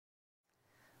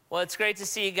Well, it's great to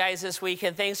see you guys this week,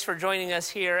 and thanks for joining us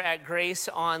here at Grace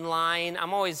Online.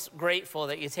 I'm always grateful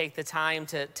that you take the time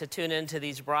to tune into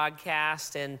these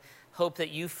broadcasts and hope that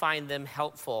you find them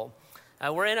helpful.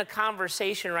 We're in a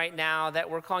conversation right now that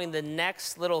we're calling the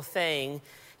next little thing,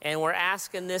 and we're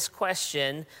asking this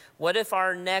question: what if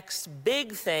our next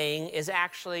big thing is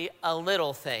actually a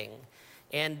little thing?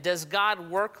 And does God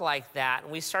work like that?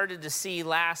 And we started to see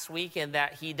last weekend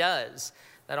that He does.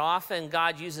 That often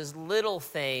God uses little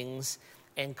things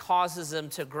and causes them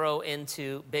to grow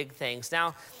into big things.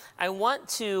 Now, I want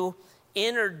to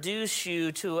introduce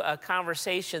you to a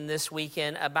conversation this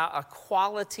weekend about a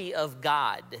quality of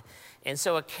God. And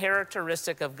so a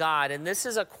characteristic of God. And this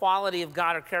is a quality of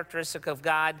God or characteristic of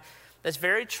God that's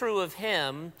very true of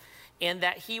Him, and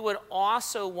that He would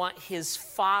also want His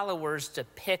followers to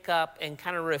pick up and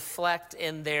kind of reflect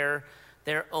in their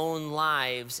own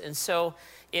lives. And so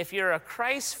if you're a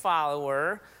Christ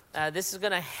follower, this is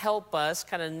going to help us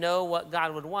kind of know what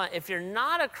God would want. If you're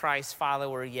not a Christ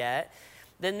follower yet,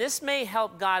 then this may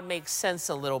help God make sense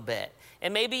a little bit.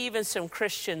 And maybe even some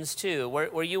Christians too,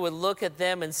 where you would look at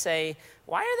them and say,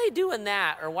 why are they doing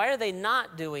that? Or why are they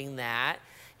not doing that?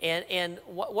 And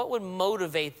what would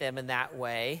motivate them in that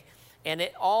way? And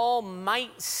it all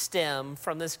might stem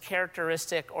from this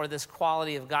characteristic or this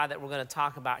quality of God that we're going to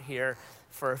talk about here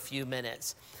for a few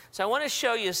minutes. So I want to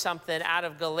show you something out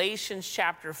of Galatians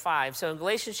chapter 5. So in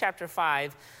Galatians chapter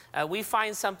 5, we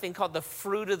find something called the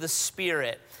fruit of the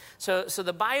Spirit. So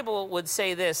the Bible would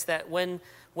say this, that when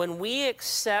we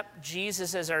accept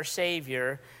Jesus as our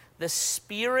Savior, the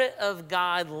Spirit of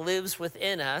God lives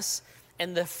within us,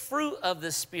 and the fruit of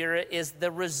the Spirit is the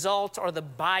result or the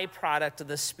byproduct of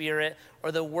the Spirit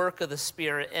or the work of the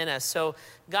Spirit in us. So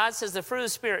God says the fruit of the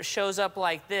Spirit shows up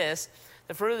like this.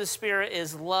 The fruit of the Spirit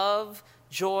is love,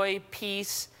 joy,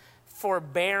 peace,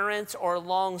 forbearance or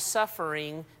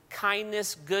long-suffering,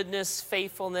 kindness, goodness,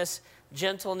 faithfulness,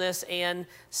 gentleness, and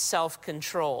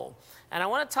self-control. And I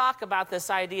want to talk about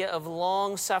this idea of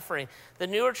long-suffering. The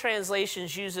newer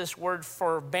translations use this word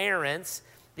forbearance.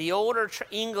 The older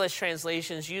English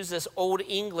translations use this Old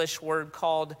English word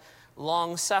called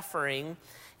long-suffering.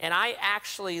 And I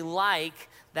actually like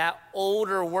that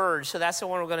older word, so that's the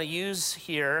one we're going to use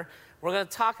here. We're going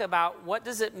to talk about what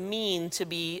does it mean to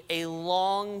be a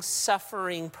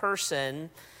long-suffering person,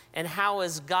 and how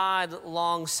is God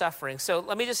long-suffering. So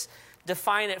let me just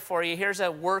define it for you. Here's a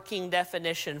working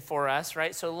definition for us,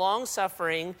 right? So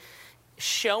long-suffering,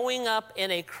 showing up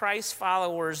in a Christ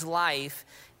follower's life,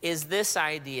 is this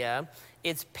idea.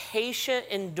 It's patient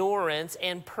endurance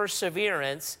and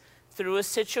perseverance through a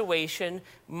situation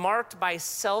marked by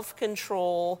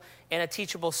self-control and a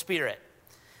teachable spirit.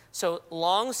 So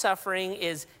long-suffering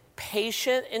is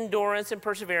patient endurance and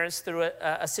perseverance through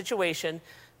a situation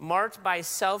marked by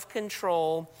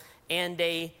self-control and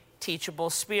a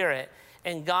teachable spirit.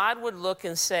 And God would look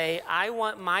and say, I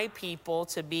want my people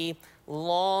to be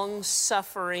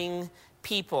long-suffering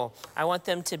people. I want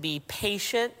them to be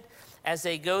patient as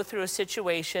they go through a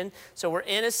situation. So we're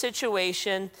in a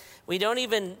situation. We don't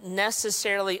even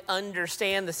necessarily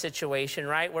understand the situation,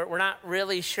 right? We're not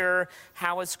really sure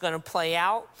how it's going to play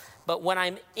out. But when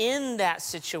I'm in that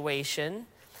situation,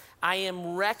 I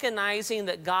am recognizing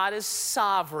that God is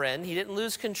sovereign. He didn't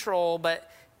lose control, but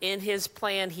in His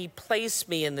plan, He placed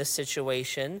me in this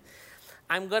situation.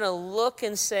 I'm going to look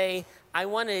and say, I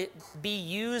want to be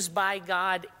used by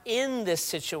God in this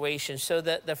situation, so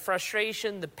that the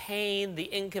frustration, the pain, the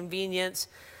inconvenience,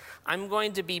 I'm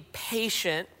going to be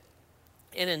patient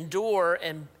and endure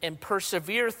and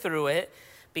persevere through it,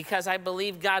 because I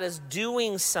believe God is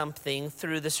doing something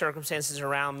through the circumstances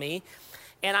around me.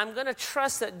 And I'm going to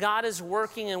trust that God is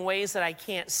working in ways that I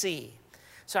can't see.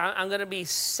 So I'm going to be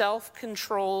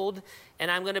self-controlled,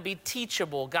 and I'm going to be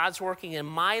teachable. God's working in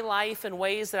my life in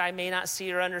ways that I may not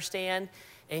see or understand,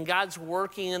 and God's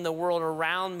working in the world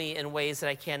around me in ways that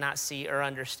I cannot see or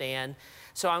understand.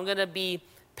 So I'm going to be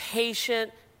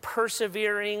patient,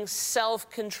 persevering,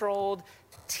 self-controlled,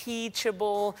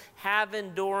 teachable, have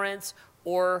endurance,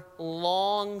 or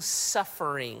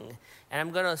long-suffering. And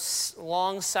I'm going to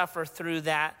long-suffer through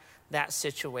that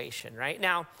situation, right?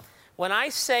 Now, when I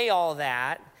say all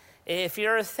that, if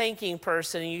you're a thinking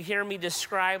person and you hear me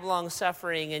describe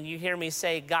long-suffering and you hear me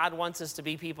say God wants us to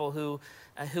be people who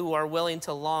are willing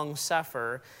to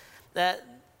long-suffer, that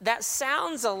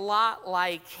sounds a lot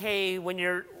like, hey,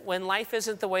 when life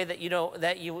isn't the way that you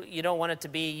don't want it to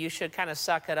be, you should kind of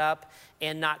suck it up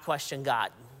and not question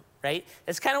God. Right?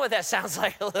 It's kind of what that sounds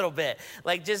like a little bit.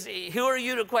 Like, just, who are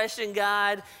you to question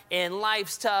God? And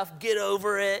life's tough, get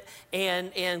over it.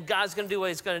 And God's going to do what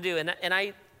He's going to do. And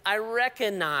I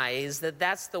recognize that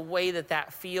that's the way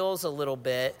that feels a little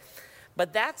bit,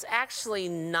 but that's actually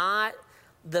not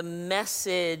the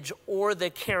message or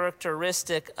the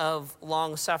characteristic of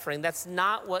long suffering. That's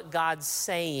not what God's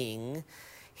saying.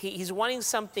 He's wanting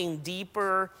something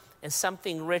deeper and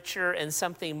something richer and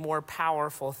something more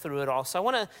powerful through it all. So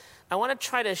I want to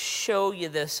try to show you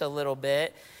this a little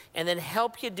bit and then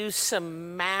help you do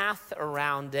some math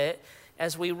around it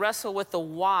as we wrestle with the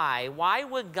why. Why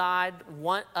would God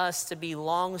want us to be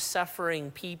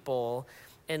long-suffering people,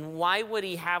 and why would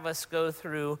he have us go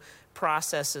through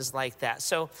processes like that?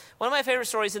 So one of my favorite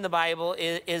stories in the Bible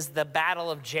is the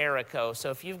Battle of Jericho. So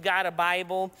if you've got a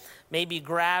Bible, maybe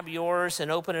grab yours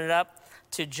and open it up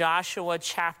to Joshua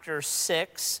chapter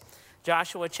 6.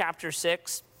 Joshua chapter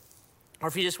 6. Or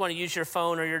if you just want to use your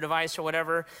phone or your device or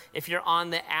whatever, if you're on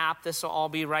the app, this will all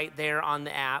be right there on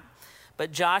the app.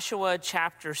 But Joshua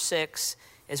chapter 6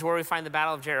 is where we find the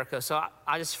Battle of Jericho. So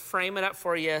I'll just frame it up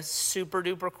for you super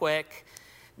duper quick.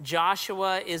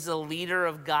 Joshua is the leader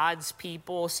of God's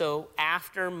people. So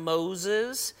after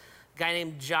Moses, a guy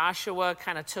named Joshua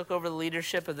kind of took over the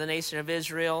leadership of the nation of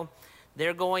Israel.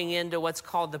 They're going into what's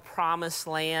called the Promised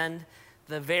Land,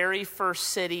 the very first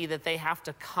city that they have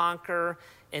to conquer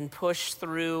and push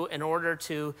through in order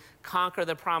to conquer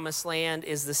the Promised Land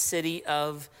is the city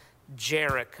of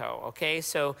Jericho. Okay,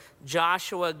 so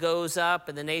Joshua goes up,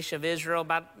 and the nation of Israel,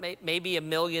 about maybe 1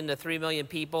 million to 3 million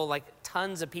people, like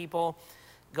tons of people,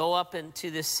 go up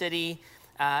into this city,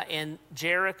 and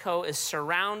Jericho is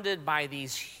surrounded by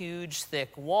these huge,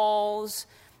 thick walls,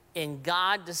 and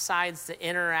God decides to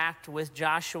interact with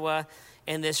Joshua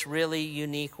in this really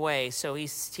unique way. So he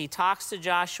talks to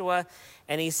Joshua,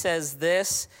 and he says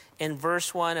this in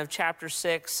verse 1 of chapter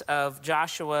 6 of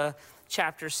Joshua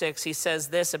chapter 6. He says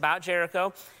this about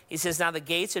Jericho. He says, "Now the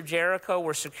gates of Jericho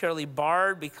were securely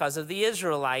barred because of the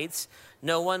Israelites.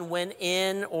 No one went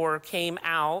in or came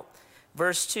out."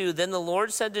 Verse 2, "Then the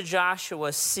Lord said to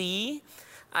Joshua, 'See,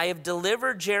 I have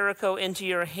delivered Jericho into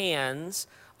your hands,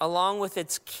 along with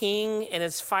its king and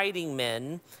its fighting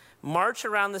men. March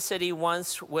around the city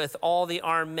once with all the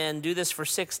armed men. Do this for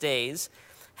 6 days.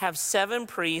 Have 7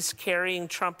 priests carrying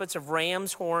trumpets of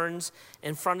ram's horns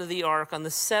in front of the ark. On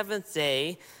the 7th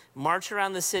day, march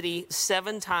around the city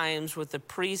 7 times with the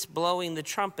priests blowing the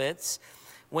trumpets.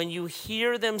 When you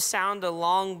hear them sound a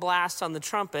long blast on the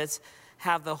trumpets,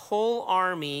 have the whole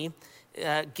army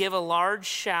give a large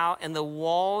shout, and the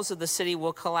walls of the city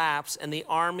will collapse, and the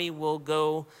army will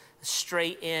go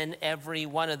straight in, every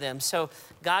one of them.'" So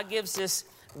God gives this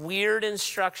weird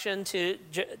instruction to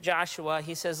Joshua.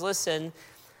 He says, "Listen,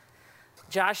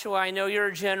 Joshua, I know you're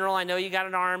a general. I know you got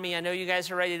an army. I know you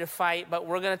guys are ready to fight, but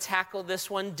we're going to tackle this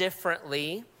one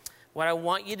differently. What I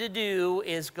want you to do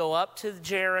is go up to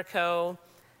Jericho,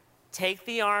 take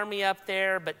the army up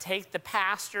there, but take the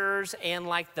pastors and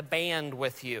like the band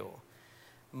with you.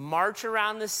 March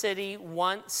around the city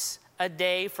once a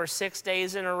day for 6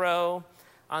 days in a row.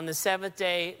 On the 7th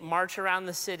day, march around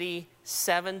the city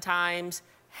 7 times.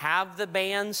 Have the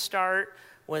band start.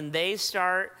 When they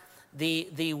start,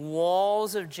 the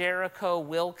walls of Jericho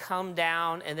will come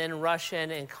down and then rush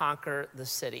in and conquer the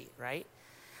city," right?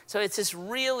 So it's this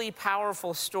really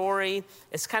powerful story.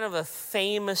 It's kind of a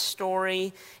famous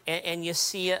story, and you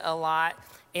see it a lot.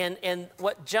 And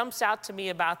what jumps out to me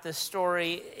about this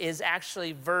story is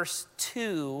actually verse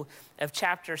 2 of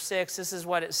chapter 6. This is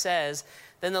what it says.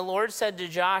 "Then the Lord said to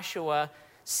Joshua,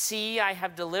 'See, I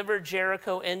have delivered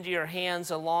Jericho into your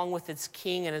hands along with its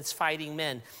king and its fighting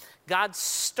men.'" God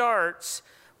starts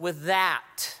with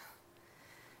that.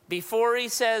 Before he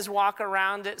says walk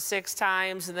around it 6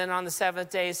 times and then on the 7th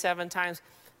day 7 times,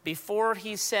 before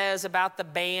he says about the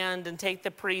band and take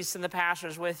the priests and the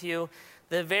pastors with you,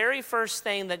 the very first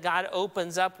thing that God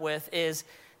opens up with is,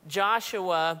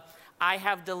 "Joshua, I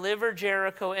have delivered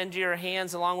Jericho into your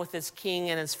hands along with its king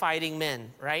and its fighting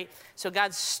men," right? So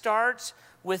God starts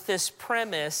with this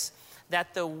premise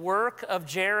that the work of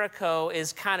Jericho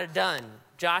is kind of done.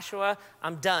 Joshua,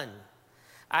 I'm done.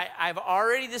 I've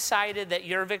already decided that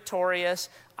you're victorious.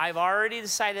 I've already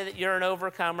decided that you're an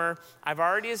overcomer. I've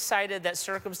already decided that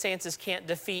circumstances can't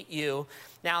defeat you.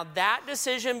 Now, that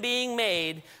decision being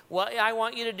made, what I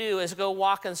want you to do is go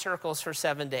walk in circles for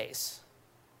 7 days.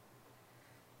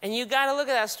 And you got to look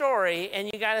at that story and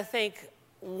you got to think,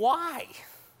 why?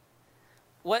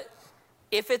 What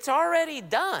if it's already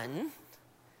done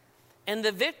and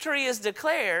the victory is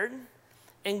declared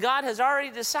and God has already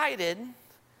decided,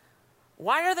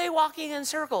 why are they walking in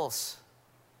circles?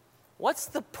 What's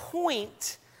the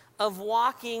point of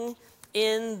walking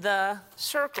in the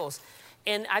circles?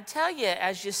 And I tell you,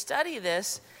 as you study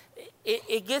this,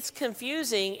 it gets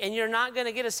confusing and you're not going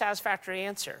to get a satisfactory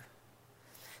answer.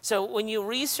 So when you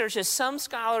research this, some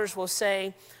scholars will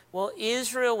say, well,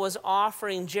 Israel was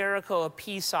offering Jericho a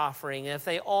peace offering. And if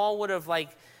they all would have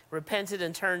repented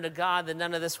and turned to God, then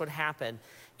none of this would happen.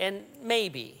 And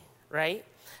maybe, right?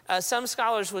 Some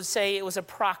scholars would say it was a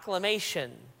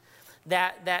proclamation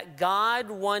that God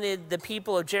wanted the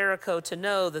people of Jericho to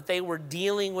know that they were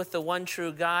dealing with the one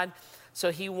true God. So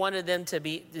he wanted them to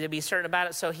be certain about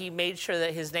it. So he made sure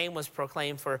that his name was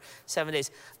proclaimed for 7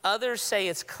 days. Others say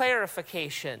it's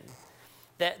clarification,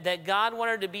 that God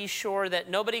wanted to be sure that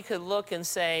nobody could look and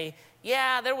say,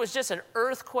 yeah, there was just an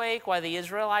earthquake while the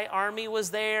Israelite army was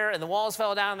there and the walls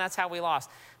fell down, and that's how we lost.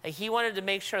 He wanted to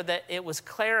make sure that it was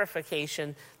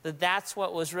clarification, that that's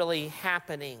what was really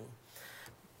happening.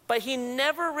 But he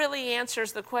never really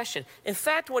answers the question. In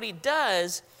fact, what he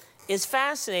does is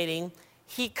fascinating.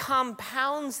 He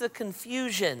compounds the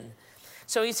confusion.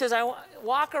 So he says, I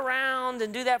walk around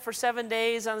and do that for 7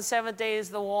 days. On the 7th day,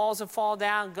 the walls will fall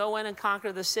down, go in and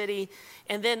conquer the city.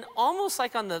 And then almost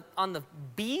like on the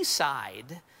B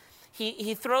side,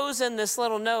 he throws in this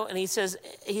little note and he says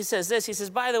this. He says,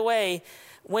 by the way,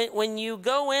 when you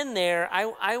go in there,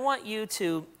 I want you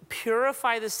to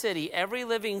purify the city, every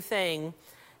living thing,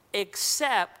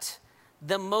 except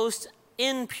the most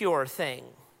impure thing.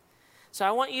 So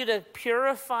I want you to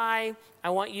purify, I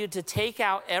want you to take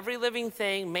out every living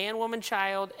thing, man, woman,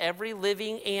 child, every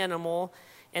living animal,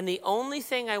 and the only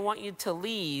thing I want you to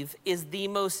leave is the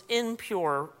most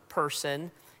impure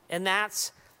person, and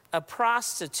that's a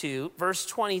prostitute. Verse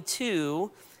 22,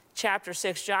 chapter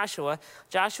 6, Joshua.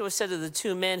 Joshua said to the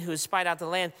 2 men who had spied out the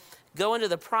land, go into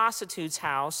the prostitute's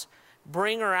house,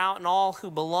 bring her out and all who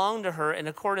belong to her in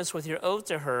accordance with your oath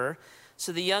to her.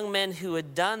 So the young men who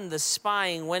had done the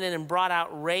spying went in and brought out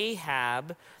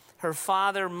Rahab, her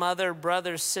father, mother,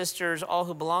 brothers, sisters, all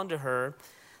who belonged to her.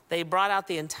 They brought out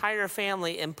the entire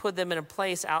family and put them in a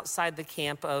place outside the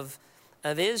camp of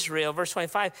Israel. Verse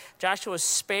 25, Joshua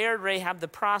spared Rahab the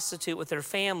prostitute with her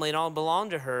family and all who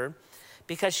belonged to her,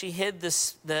 because she hid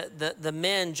the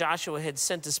men Joshua had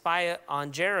sent to spy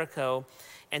on Jericho,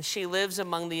 and she lives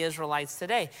among the Israelites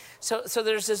today. So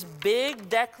there's this big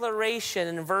declaration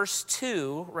in verse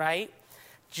 2, right?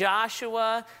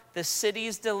 Joshua, the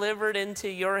city's delivered into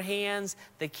your hands,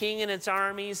 the king and its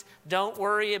armies. Don't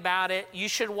worry about it. You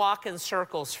should walk in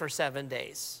circles for 7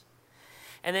 days.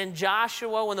 And then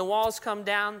Joshua, when the walls come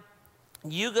down,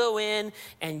 you go in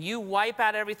and you wipe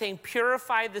out everything,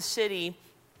 purify the city,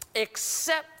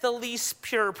 except the least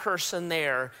pure person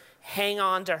there. Hang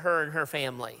on to her and her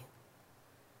family.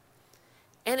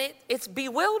 And it's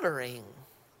bewildering.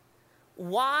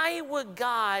 Why would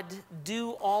God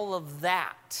do all of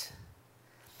that?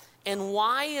 And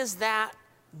why is that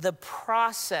the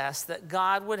process that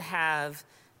God would have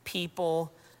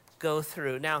people go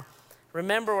through? Now,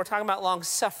 remember, we're talking about long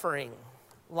suffering,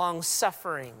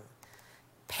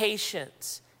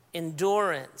 patience,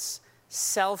 endurance,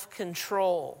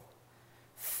 self-control,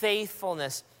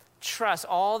 faithfulness, trust,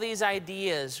 all these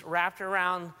ideas wrapped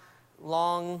around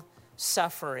long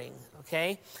suffering,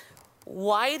 okay?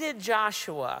 Why did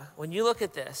Joshua, when you look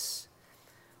at this,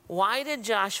 why did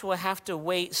Joshua have to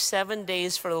wait 7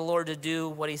 days for the Lord to do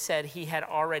what he said he had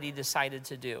already decided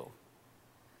to do?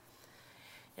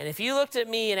 And if you looked at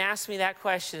me and asked me that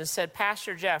question and said,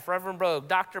 Pastor Jeff, Reverend Bogue,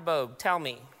 Dr. Bogue, tell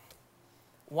me,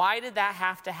 why did that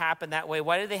have to happen that way?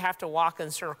 Why did they have to walk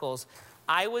in circles?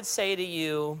 I would say to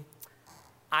you,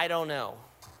 I don't know.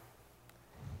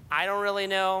 I don't really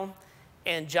know.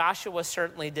 And Joshua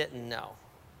certainly didn't know.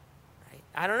 Right?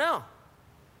 I don't know.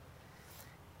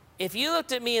 If you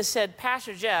looked at me and said,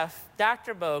 Pastor Jeff,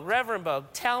 Dr. Bogue, Reverend Bogue,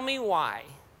 tell me why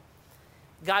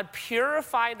God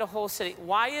purified the whole city.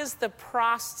 Why is the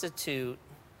prostitute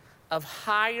of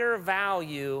higher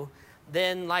value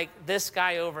than like this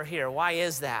guy over here? Why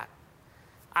is that?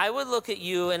 I would look at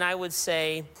you and I would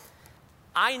say,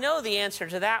 I know the answer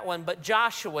to that one, but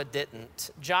Joshua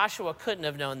didn't. Joshua couldn't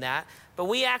have known that. But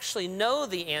we actually know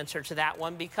the answer to that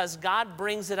one because God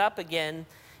brings it up again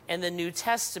in the New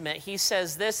Testament. He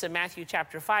says this in Matthew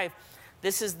chapter 5.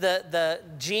 This is the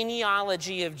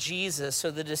genealogy of Jesus,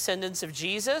 so the descendants of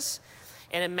Jesus.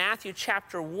 And in Matthew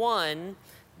chapter 1,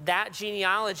 that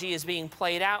genealogy is being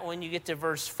played out. When you get to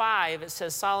verse 5, it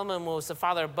says Solomon was the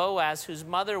father of Boaz, whose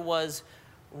mother was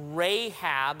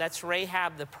Rahab. That's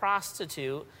Rahab the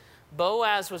prostitute.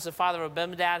 Boaz was the father of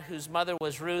Abinadab, whose mother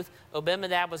was Ruth.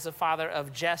 Abinadab was the father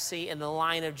of Jesse, and the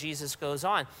line of Jesus goes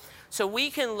on. So we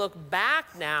can look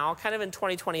back now, kind of in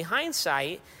 2020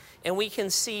 hindsight, and we can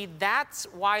see that's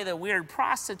why the weird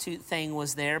prostitute thing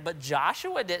was there, but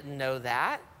Joshua didn't know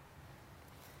that.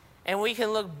 And we can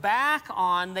look back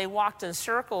on, they walked in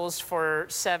circles for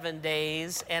 7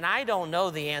 days, and I don't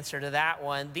know the answer to that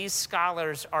one. These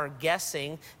scholars are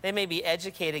guessing. They may be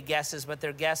educated guesses, but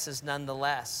they're guesses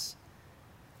nonetheless.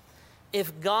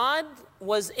 If God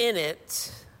was in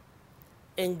it,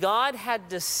 and God had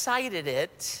decided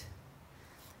it,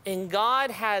 and God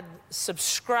had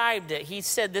subscribed it, he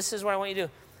said, this is what I want you to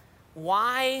do.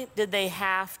 Why did they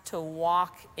have to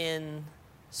walk in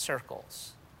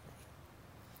circles?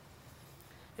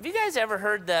 Have you guys ever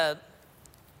heard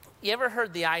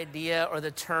the idea or the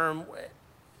term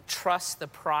trust the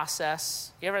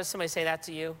process? You ever had somebody say that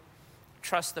to you?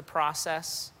 Trust the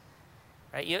process?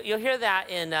 Right? You'll hear that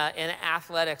in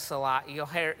athletics a lot. You'll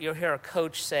hear a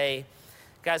coach say,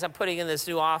 guys, I'm putting in this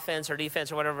new offense or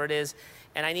defense or whatever it is,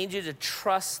 and I need you to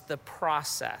trust the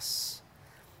process.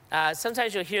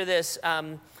 Sometimes you'll hear this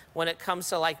when it comes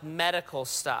to like medical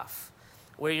stuff,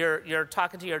 where you're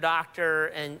talking to your doctor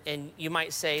and you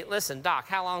might say, listen, doc,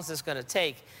 how long is this going to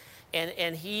take?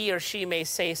 And he or she may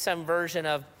say some version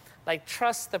of, like,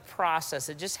 trust the process.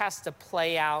 It just has to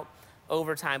play out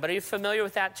over time. But are you familiar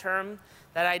with that term,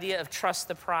 that idea of trust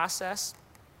the process?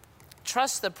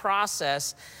 Trust the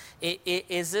process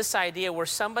is this idea where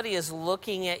somebody is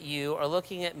looking at you or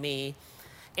looking at me,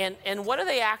 and what are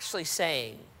they actually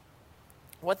saying?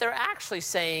 What they're actually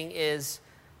saying is,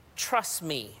 trust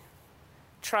me.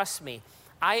 Trust me.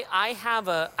 I have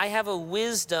a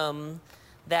wisdom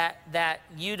that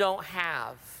you don't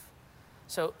have.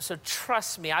 So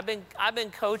trust me. I've been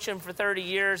coaching for 30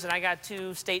 years and I got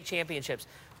 2 state championships.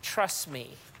 Trust me.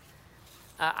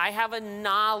 I have a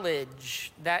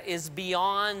knowledge that is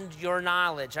beyond your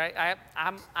knowledge.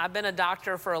 I've been a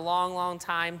doctor for a long, long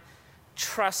time.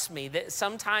 Trust me. That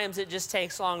sometimes it just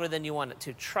takes longer than you want it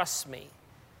to. Trust me.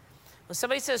 When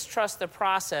somebody says trust the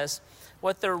process,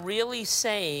 what they're really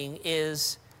saying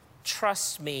is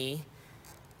trust me.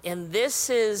 And this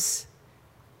is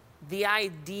the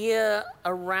idea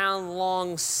around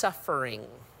long suffering.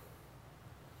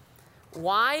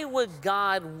 Why would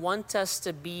God want us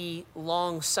to be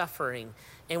long suffering?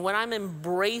 And when I'm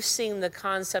embracing the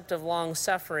concept of long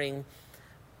suffering,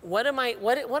 what am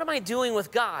I doing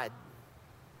with God?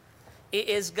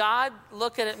 Is God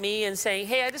looking at me and saying,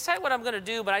 hey, I decided what I'm going to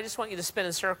do, but I just want you to spin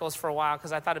in circles for a while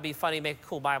because I thought it'd be funny to make a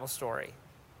cool Bible story?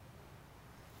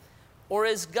 Or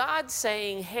is God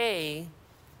saying, hey,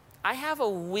 I have a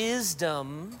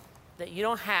wisdom that you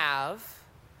don't have.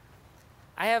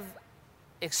 I have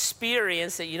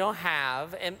experience that you don't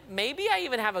have. And maybe I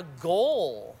even have a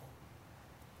goal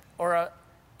or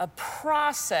a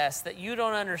process that you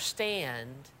don't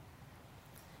understand.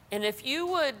 And if you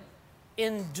would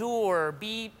endure,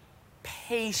 be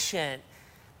patient,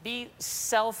 be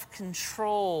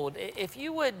self-controlled, if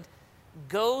you would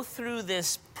go through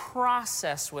this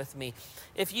process with me,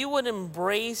 if you would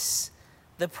embrace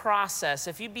the process,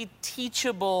 if you'd be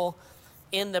teachable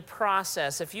in the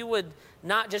process, if you would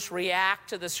not just react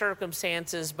to the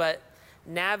circumstances, but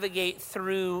navigate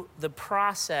through the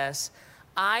process,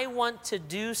 I want to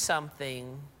do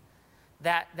something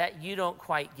that you don't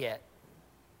quite get.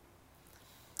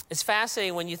 It's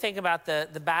fascinating when you think about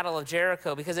the Battle of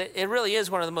Jericho, because it really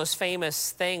is one of the most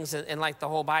famous things in like the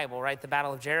whole Bible, right? The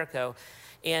Battle of Jericho.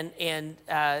 And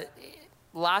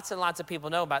lots and lots of people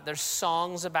know about it. There's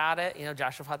songs about it. You know,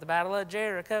 Joshua fought the Battle of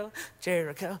Jericho,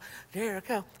 Jericho,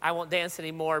 Jericho. I won't dance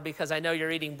anymore because I know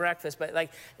you're eating breakfast, but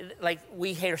like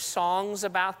we hear songs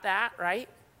about that, right?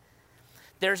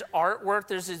 There's artwork,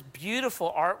 there's this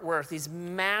beautiful artwork, these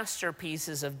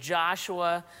masterpieces of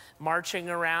Joshua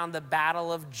marching around the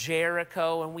Battle of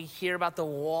Jericho, and we hear about the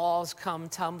walls come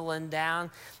tumbling down.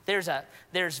 There's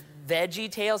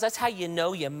Veggie Tales. That's how you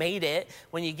know you made it,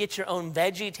 when you get your own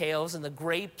Veggie Tales and the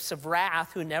grapes of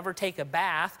wrath who never take a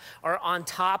bath are on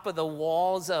top of the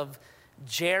walls of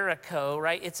Jericho,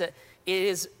 right? It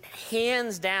is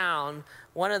hands down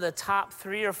one of the top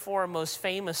 3 or 4 most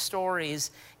famous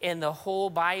stories in the whole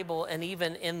Bible and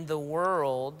even in the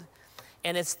world.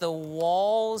 And it's the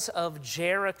walls of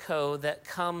Jericho that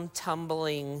come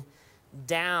tumbling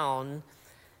down.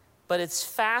 But it's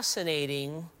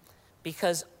fascinating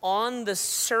because on the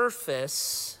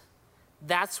surface,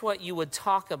 that's what you would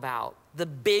talk about, the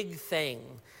big thing.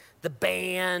 The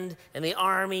band and the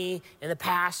army and the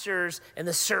pastors and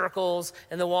the circles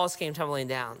and the walls came tumbling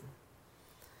down.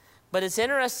 But it's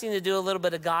interesting to do a little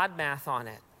bit of God math on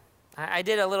it. I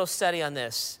did a little study on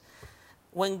this.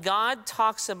 When God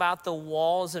talks about the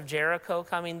walls of Jericho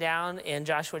coming down in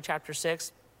Joshua chapter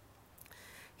 6,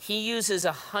 he uses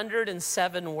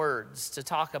 107 words to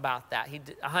talk about that.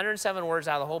 107 words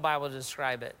out of the whole Bible to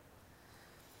describe it.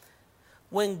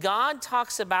 When God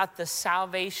talks about the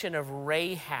salvation of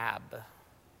Rahab,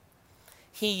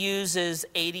 he uses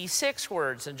 86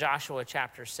 words in Joshua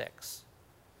chapter 6.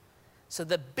 So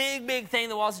the big thing,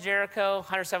 the walls of Jericho,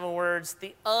 107 words.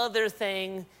 The other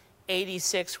thing,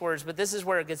 86 words. But this is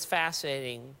where it gets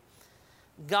fascinating.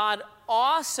 God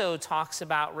also talks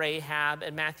about Rahab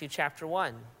in Matthew chapter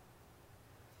 1.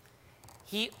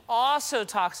 He also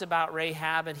talks about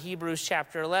Rahab in Hebrews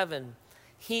chapter 11.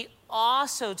 He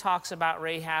also talks about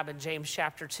Rahab in James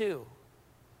chapter 2.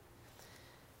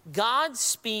 God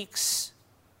speaks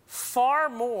far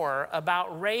more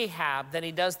about Rahab than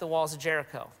he does the walls of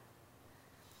Jericho.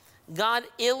 God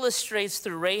illustrates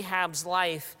through Rahab's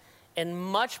life in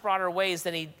much broader ways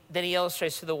than he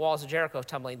illustrates through the walls of Jericho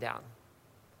tumbling down.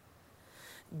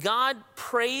 God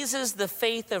praises the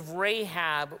faith of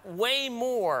Rahab way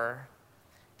more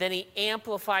than he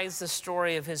amplifies the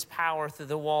story of his power through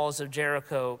the walls of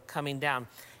Jericho coming down.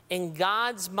 In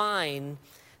God's mind,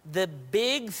 the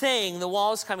big thing, the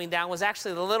walls coming down, was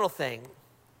actually the little thing.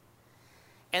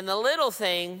 And the little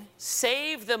thing,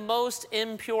 save the most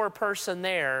impure person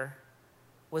there,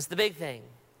 was the big thing.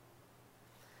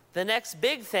 The next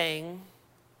big thing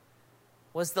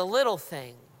was the little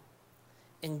thing.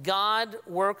 And God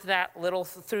worked that little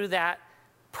through that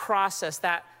process,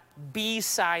 that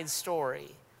B-side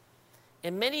story,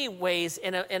 in many ways,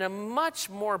 in a much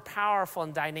more powerful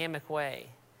and dynamic way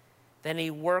than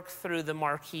he worked through the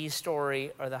marquee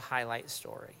story or the highlight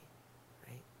story.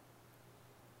 Right?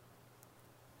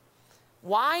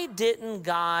 Why didn't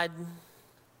God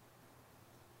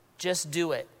just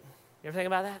do it? You ever think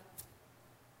about that?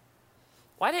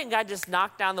 Why didn't God just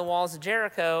knock down the walls of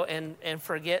Jericho and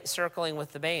forget circling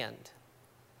with the band?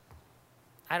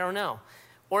 I don't know.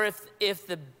 Or if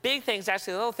the big thing's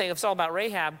actually the little thing, if it's all about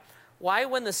Rahab, why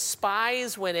when the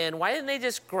spies went in, why didn't they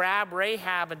just grab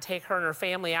Rahab and take her and her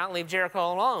family out and leave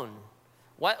Jericho alone?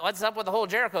 What's up with the whole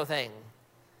Jericho thing?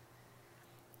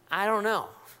 I don't know.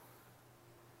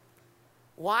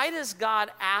 Why does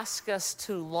God ask us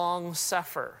to long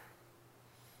suffer?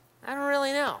 I don't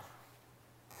really know.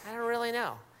 I don't really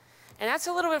know. And that's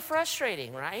a little bit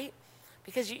frustrating, right?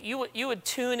 Because you would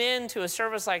tune in to a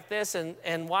service like this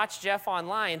and watch Jeff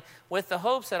online with the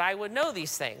hopes that I would know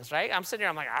these things, right? I'm sitting here,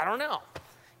 I'm like, I don't know.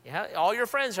 Yeah, all your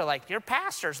friends are like, your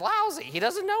pastor's lousy. He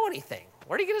doesn't know anything.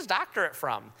 Where did he get his doctorate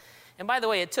from? And by the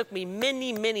way, it took me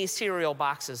many cereal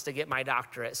boxes to get my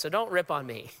doctorate, so don't rip on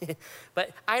me.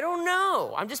 But I don't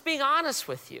know. I'm just being honest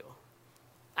with you.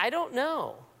 I don't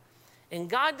know. And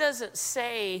God doesn't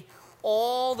say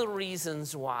all the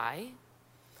reasons why.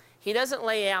 He doesn't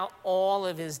lay out all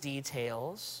of his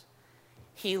details.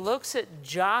 He looks at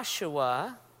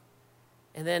Joshua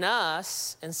and then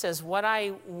us and says, what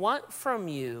I want from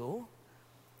you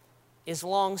is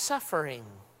long suffering.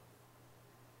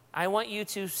 I want you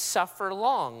to suffer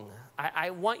long. I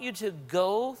want you to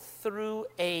go through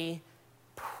a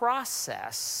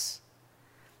process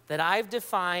that I've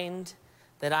defined,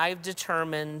 that I've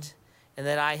determined, and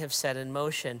that I have set in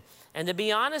motion. And to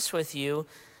be honest with you,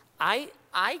 I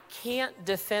can't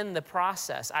defend the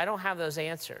process. I don't have those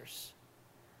answers.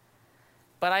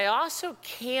 But I also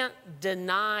can't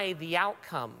deny the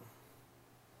outcome.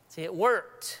 See, it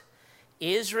worked.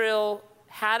 Israel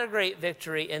had a great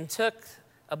victory and took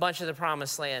a bunch of the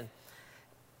promised land.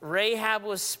 Rahab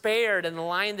was spared and the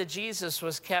line to Jesus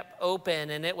was kept open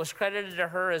and it was credited to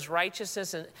her as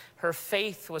righteousness and her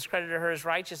faith was credited to her as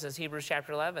righteousness, Hebrews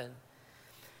chapter 11.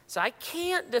 So I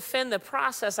can't defend the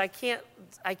process. I can't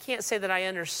say that I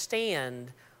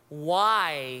understand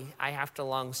why I have to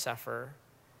long suffer.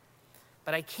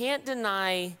 But I can't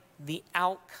deny the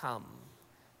outcome,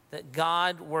 that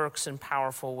God works in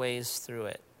powerful ways through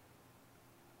it.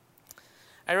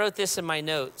 I wrote this in my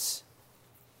notes.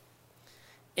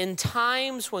 In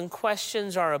times when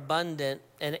questions are abundant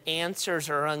and answers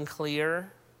are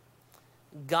unclear,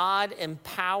 God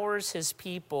empowers his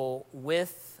people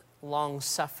with long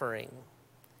suffering.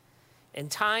 In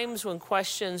times when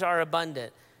questions are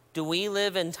abundant, do we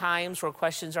live in times where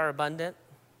questions are abundant?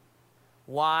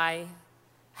 Why?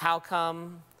 How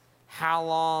come? How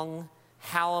long?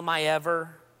 How am I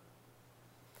ever?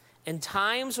 In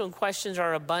times when questions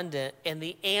are abundant and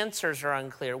the answers are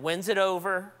unclear, when's it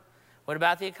over? What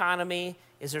about the economy?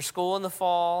 Is there school in the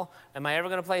fall? Am I ever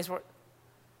going to play sport?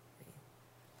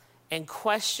 And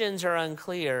questions are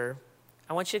unclear.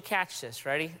 I want you to catch this.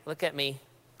 Ready? Look at me.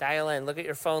 Dial in. Look at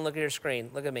your phone. Look at your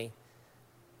screen. Look at me.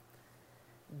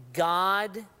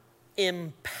 God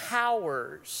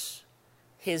empowers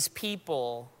his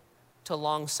people to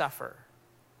long suffer.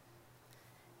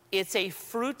 It's a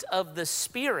fruit of the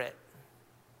Spirit.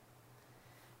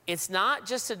 It's not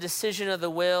just a decision of the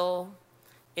will.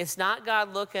 It's not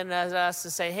God looking at us to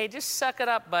say, hey, just suck it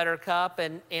up, buttercup,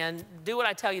 and do what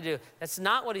I tell you to do. That's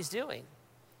not what he's doing.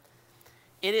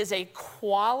 It is a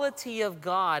quality of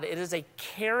God. It is a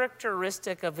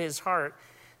characteristic of his heart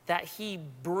that he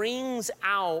brings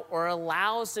out or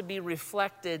allows to be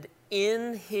reflected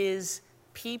in his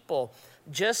people.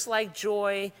 Just like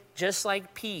joy, just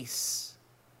like peace,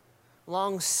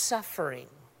 long-suffering.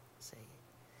 See?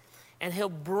 And he'll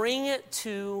bring it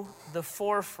to the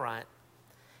forefront.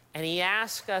 And he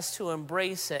asks us to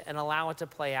embrace it and allow it to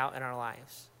play out in our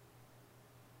lives.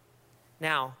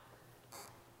 Now,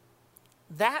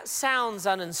 that sounds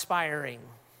uninspiring.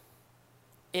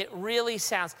 It really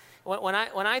sounds. When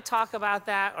I talk about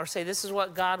that or say this is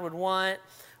what God would want,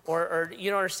 or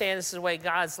you don't understand this is the way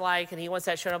God's like and he wants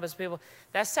that shown up as people,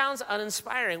 that sounds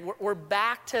uninspiring. We're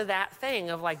back to that thing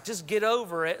of like, just get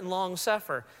over it and long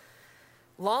suffer.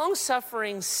 Long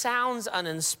suffering sounds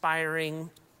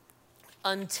uninspiring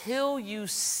until you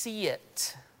see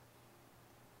it.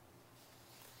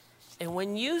 And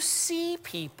when you see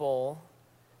people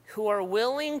who are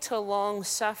willing to long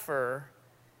suffer,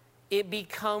 it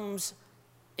becomes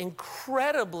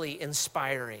incredibly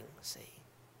inspiring, see.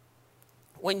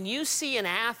 When you see an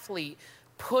athlete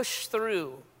push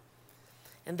through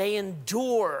and they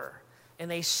endure and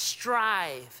they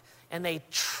strive and they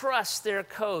trust their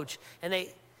coach and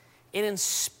it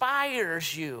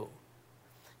inspires you.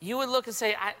 You would look and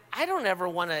say, I don't ever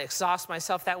want to exhaust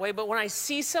myself that way, but when I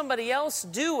see somebody else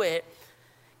do it,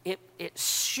 it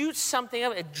shoots something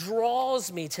up. It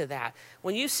draws me to that.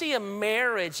 When you see a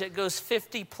marriage that goes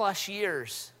 50 plus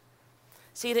years,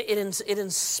 see, it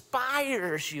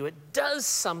inspires you. It does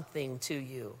something to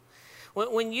you.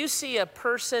 When you see a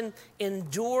person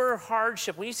endure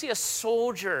hardship, when you see a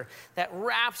soldier that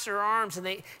wraps their arms and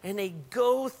they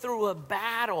go through a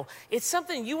battle, it's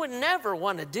something you would never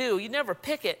want to do. You never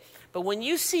pick it. But when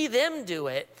you see them do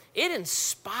it, it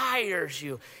inspires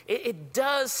you. It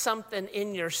does something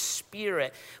in your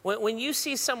spirit. When you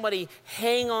see somebody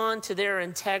hang on to their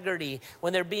integrity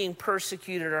when they're being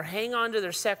persecuted, or hang on to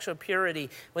their sexual purity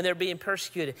when they're being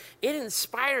persecuted, it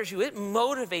inspires you. It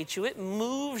motivates you. It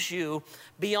moves you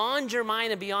beyond your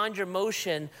mind and beyond your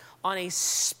emotion. On a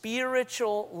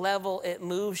spiritual level, it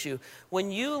moves you.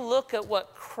 When you look at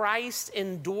what Christ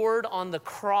endured on the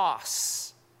cross,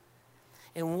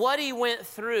 and what he went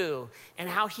through, and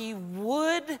how he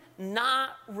would not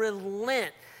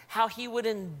relent, how he would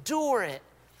endure it,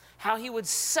 how he would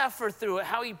suffer through it,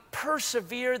 how he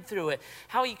persevered through it,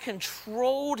 how he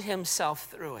controlled himself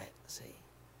through it. See?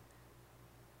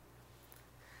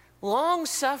 Long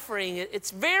suffering,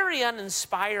 it's very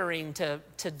uninspiring to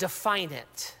define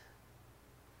it.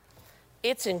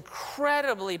 It's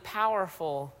incredibly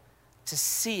powerful to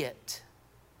see it.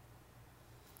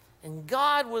 And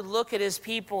God would look at his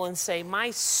people and say, my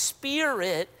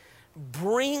spirit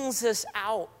brings this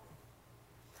out.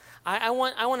 I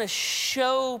want to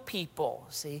show people,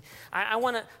 see. I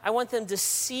want them to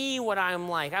see what I'm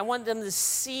like. I want them to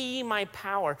see my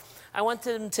power. I want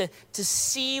them to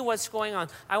see what's going on.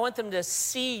 I want them to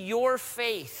see your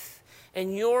faith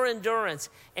and your endurance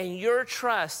and your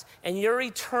trust and your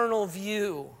eternal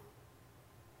view.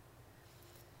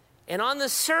 And on the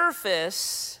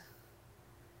surface,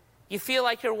 you feel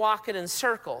like you're walking in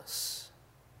circles.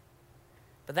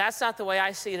 But that's not the way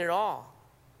I see it at all.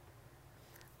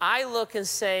 I look and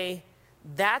say,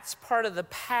 that's part of the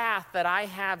path that I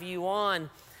have you on.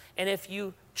 And if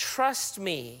you trust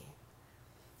me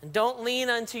and don't lean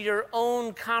unto your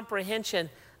own comprehension,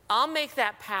 I'll make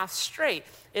that path straight.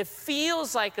 It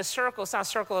feels like a circle. It's not a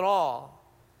circle at all.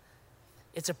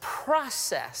 It's a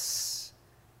process.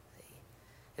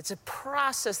 It's a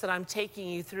process that I'm taking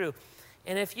you through.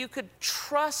 And if you could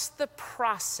trust the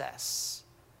process,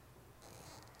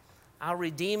 I'll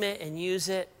redeem it and use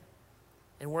it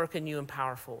and work in you in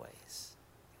powerful ways.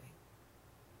 Okay.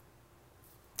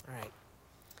 All right.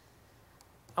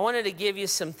 I wanted to give you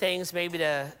some things maybe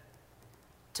to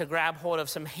grab hold of,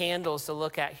 some handles to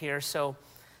look at here. So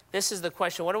this is the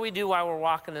question. What do we do while we're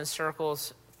walking in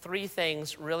circles? 3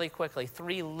 things really quickly.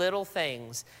 3 little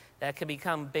things that can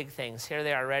become big things. Here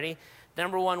they are. Ready?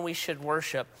 Number 1, we should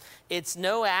worship. It's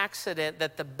no accident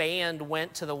that the band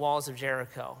went to the walls of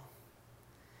Jericho.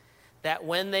 That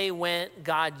when they went,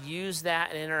 God used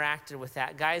that and interacted with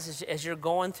that. Guys, as you're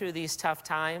going through these tough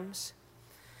times,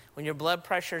 when your blood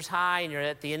pressure's high and you're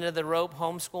at the end of the rope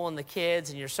homeschooling the kids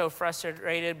and you're so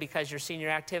frustrated because your senior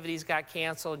activities got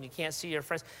canceled and you can't see your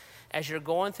friends, as you're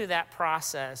going through that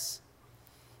process,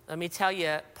 let me tell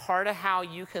you, part of how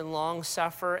you can long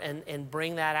suffer and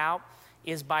bring that out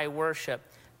is by worship.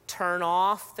 Turn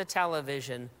off the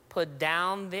television, put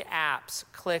down the apps,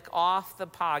 click off the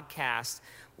podcast,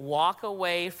 walk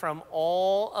away from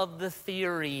all of the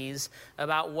theories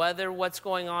about whether what's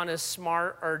going on is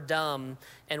smart or dumb,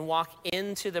 and walk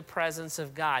into the presence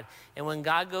of God. And when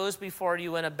God goes before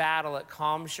you in a battle, it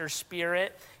calms your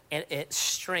spirit and it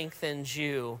strengthens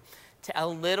you. A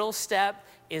little step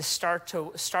is start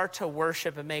to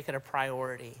worship and make it a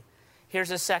priority.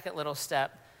 Here's a second little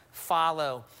step.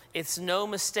 Follow. It's no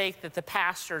mistake that the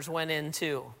pastors went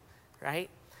into, right?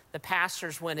 The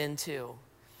pastors went into.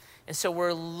 And so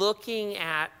we're looking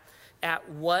at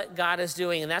what God is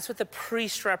doing, and that's what the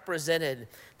priests represented.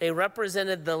 They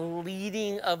represented the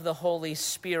leading of the Holy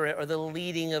Spirit, or the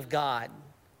leading of God.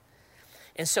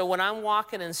 And so when I'm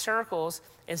walking in circles,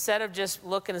 instead of just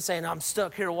looking and saying, I'm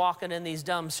stuck here walking in these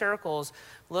dumb circles,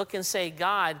 look and say,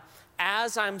 God,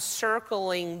 as I'm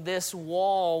circling this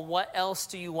wall, what else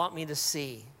do you want me to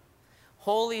see?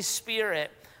 Holy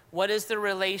Spirit, what is the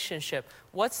relationship?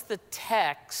 What's the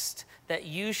text that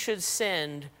you should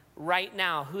send right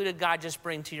now? Who did God just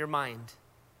bring to your mind?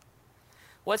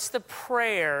 What's the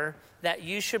prayer that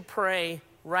you should pray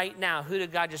right now? Who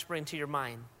did God just bring to your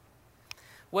mind?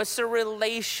 What's the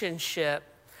relationship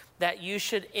that you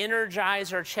should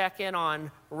energize or check in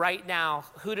on right now?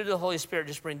 Who did the Holy Spirit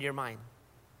just bring to your mind?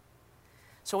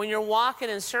 So when you're walking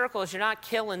in circles, you're not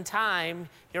killing time,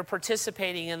 you're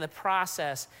participating in the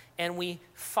process, and we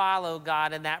follow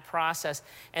God in that process.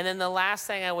 And then the last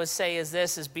thing I would say is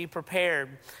this, is be prepared.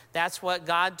 That's what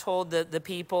God told the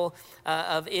people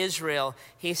of Israel.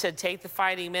 He said, take the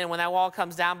fighting men. When that wall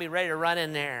comes down, be ready to run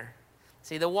in there.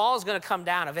 See, the wall is going to come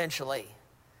down eventually.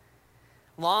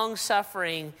 Long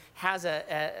suffering has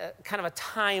a kind of a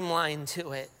timeline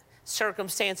to it.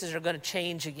 Circumstances are going to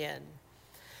change again.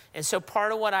 And so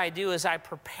part of what I do is I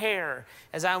prepare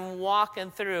as I'm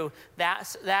walking through.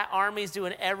 That army's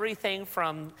doing everything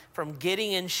from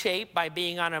getting in shape by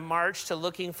being on a march to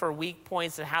looking for weak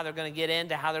points and how they're going to get in,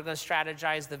 to how they're going to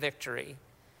strategize the victory.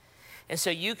 And so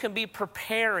you can be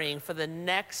preparing for the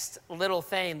next little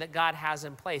thing that God has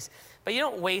in place. But you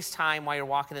don't waste time while you're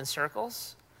walking in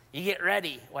circles. You get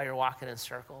ready while you're walking in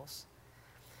circles.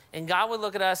 And God would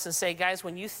look at us and say, guys,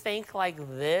 when you think like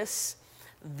this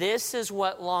is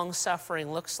what long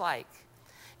suffering looks like.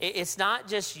 It's not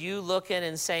just you looking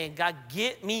and saying, God,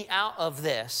 get me out of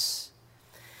this.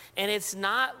 And it's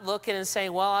not looking and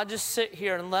saying, well, I'll just sit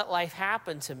here and let life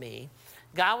happen to me.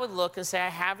 God would look and say, I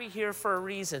have you here for a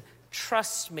reason.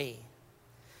 Trust me.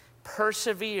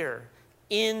 Persevere.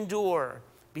 Endure.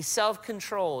 Be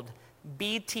self-controlled.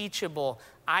 Be teachable.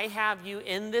 I have you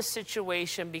in this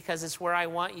situation because it's where I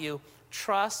want you.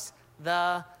 Trust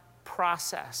the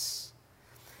process.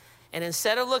 And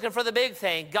instead of looking for the big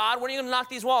thing, God, when are you going to knock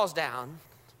these walls down?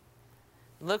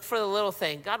 Look for the little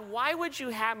thing. God, why would you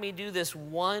have me do this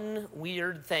one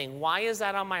weird thing? Why is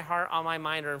that on my heart, on my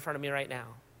mind, or in front of me right now?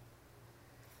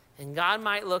 And God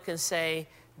might look and say,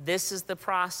 this is the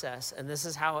process, and this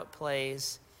is how it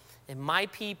plays. And my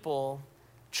people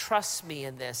trust me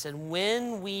in this. And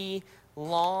when we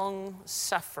long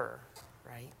suffer,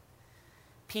 right,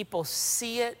 people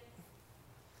see it,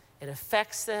 it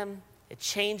affects them, it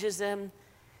changes them.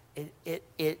 It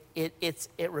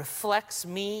reflects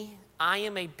me. I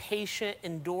am a patient,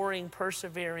 enduring,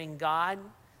 persevering God.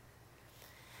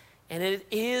 And it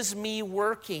is me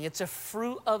working. It's a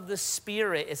fruit of the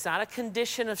Spirit. It's not a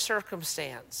condition of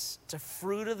circumstance. It's a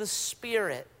fruit of the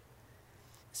Spirit.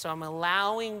 So I'm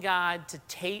allowing God to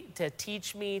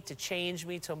teach me, to change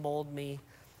me, to mold me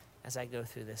as I go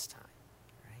through this time.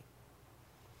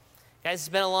 Guys, it's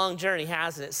been a long journey,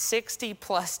 hasn't it? 60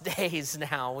 plus days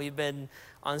now we've been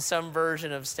on some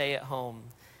version of stay at home.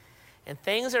 And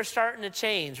things are starting to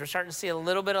change. We're starting to see a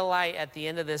little bit of light at the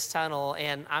end of this tunnel,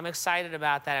 and I'm excited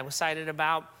about that. I'm excited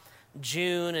about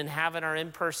June and having our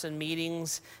in-person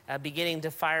meetings beginning to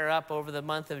fire up over the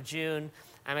month of June.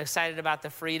 I'm excited about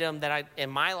the freedom that in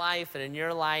my life and in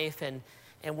your life, and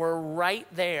we're right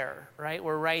there, right?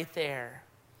 We're right there.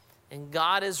 And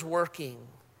God is working.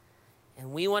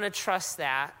 And we want to trust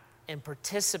that and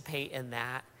participate in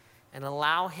that and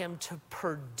allow him to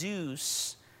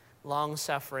produce long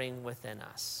suffering within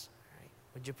us. All right.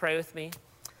 Would you pray with me?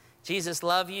 Jesus,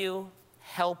 love you.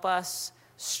 Help us.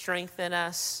 Strengthen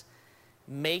us.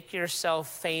 Make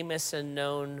yourself famous and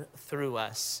known through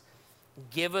us.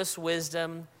 Give us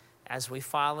wisdom as we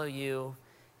follow you,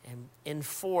 and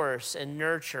enforce and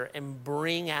nurture and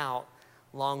bring out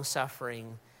long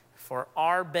suffering for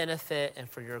our benefit and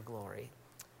for your glory.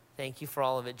 Thank you for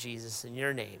all of it, Jesus. In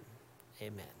your name,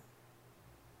 amen.